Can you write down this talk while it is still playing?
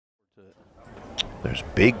There's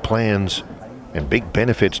big plans and big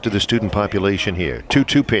benefits to the student population here.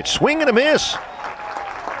 2-2 pitch, swing and a miss.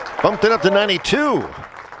 Bumped it up to 92.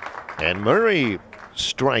 And Murray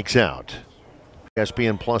strikes out.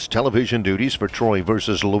 ESPN Plus television duties for Troy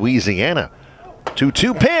versus Louisiana.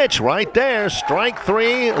 2-2 pitch right there. Strike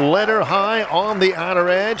three, letter high on the outer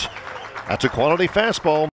edge. That's a quality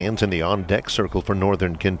fastball. Hands in the on-deck circle for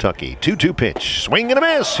Northern Kentucky. 2-2 pitch, swing and a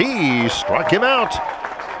miss. He struck him out.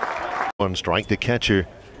 One strike. The catcher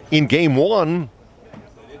in game one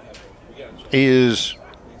is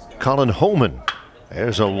Colin Holman.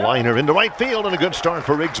 There's a liner into right field and a good start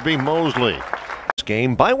for Rigsby Mosley. This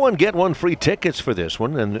game, buy one, get one free tickets for this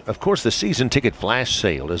one. And of course, the season ticket flash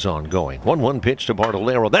sale is ongoing. 1-1 pitch to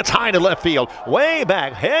Bartolero. That's high to left field. Way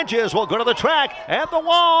back. Hedges will go to the track at the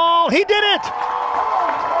wall. He did it.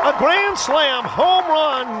 A grand slam home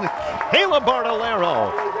run. Caleb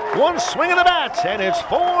Bartolero. One swing of the bat, and it's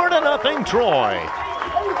 4-0 Troy.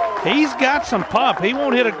 He's got some pop. He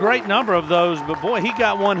won't hit a great number of those, but boy, he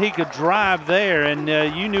got one he could drive there, and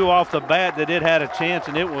you knew off the bat that it had a chance,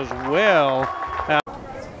 and it was well out.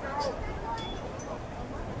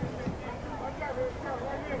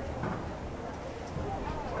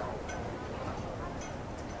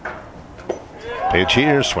 Pitch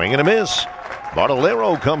here, swing and a miss.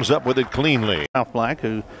 Bartolero comes up with it cleanly. Ralph Black,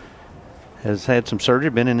 who has had some surgery,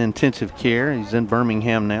 been in intensive care. He's in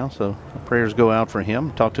Birmingham now, so prayers go out for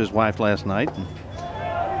him. Talked to his wife last night,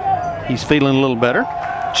 and he's feeling a little better.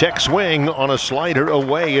 Check swing on a slider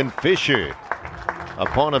away, and Fisher,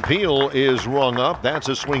 upon appeal, is rung up. That's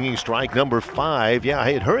a swinging strike, number 5. Yeah,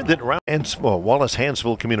 I had heard that Wallace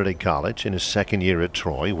Hansville Community College in his second year at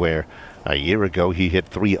Troy, where a year ago he hit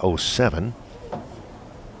 .307.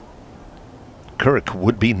 Kirk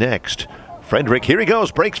would be next. Frederick, here he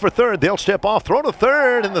goes, breaks for third. They'll step off, throw to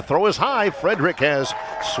third, and the throw is high. Frederick has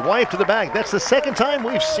swiped to the back. That's the second time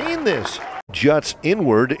we've seen this. Juts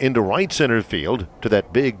inward into right center field to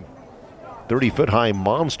that big 30-foot high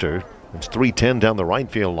monster. It's 310 down the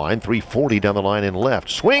right field line, 340 down the line in left.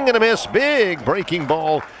 Swing and a miss, big breaking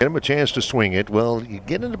ball. Get him a chance to swing it. Well, you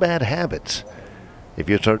get into bad habits if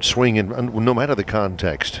you start swinging, no matter the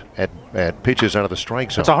context, at pitches out of the strike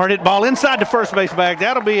zone. It's a hard hit ball inside the first base bag.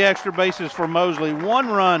 That'll be extra bases for Mosley. 1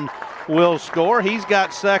 run will score. He's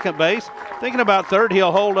got second base. Thinking about third,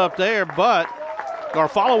 he'll hold up there, but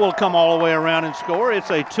Garfalo will come all the way around and score. It's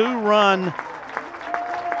a 2-run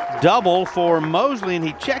double for Mosley, and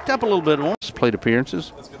he checked up a little bit. Once plate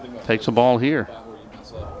appearances, takes the ball here.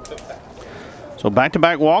 So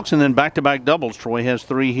back-to-back walks and then back-to-back doubles. Troy has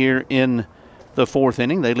 3 here in the 4th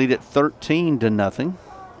inning. They lead it 13-0.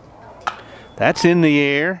 That's in the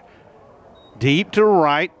air. Deep to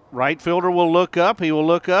right. Right fielder will look up. He will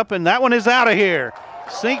look up, and that one is out of here.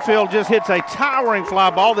 Sinkfield just hits a towering fly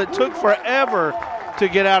ball that took forever to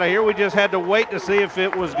get out of here. We just had to wait to see if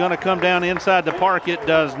it was going to come down inside the park. It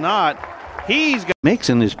does not. He's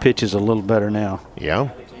mixing his pitches a little better now. Yeah.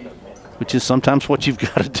 Which is sometimes what you've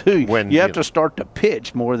got to do. When you have to start to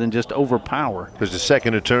pitch more than just overpower. Because the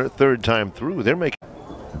second or third time through, they're making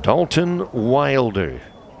Dalton Wilder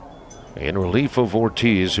in relief of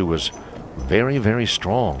Ortiz, who was very, very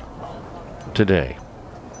strong today.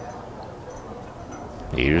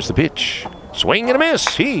 Here's the pitch. Swing and a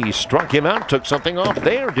miss. He struck him out, took something off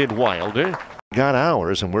there, did Wilder. Got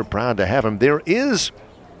ours, and we're proud to have him. There is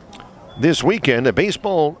this weekend a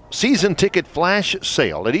baseball season ticket flash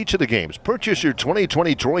sale at each of the games. Purchase your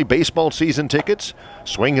 2020 Troy baseball season tickets.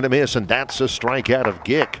 Swing and a miss, and that's a strikeout of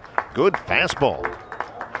Gick. Good fastball.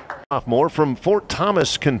 Sophomore from Fort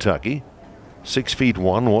Thomas, Kentucky. 6'1",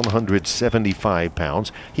 175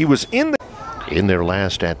 pounds. He was in their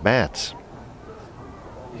last at-bats.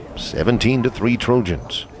 17-3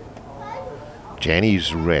 Trojans.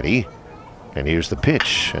 Janney's ready. And here's the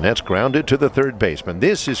pitch, and that's grounded to the third baseman.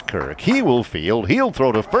 This is Kirk. He will field. He'll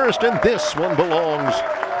throw to first, and this one belongs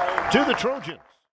to the Trojans.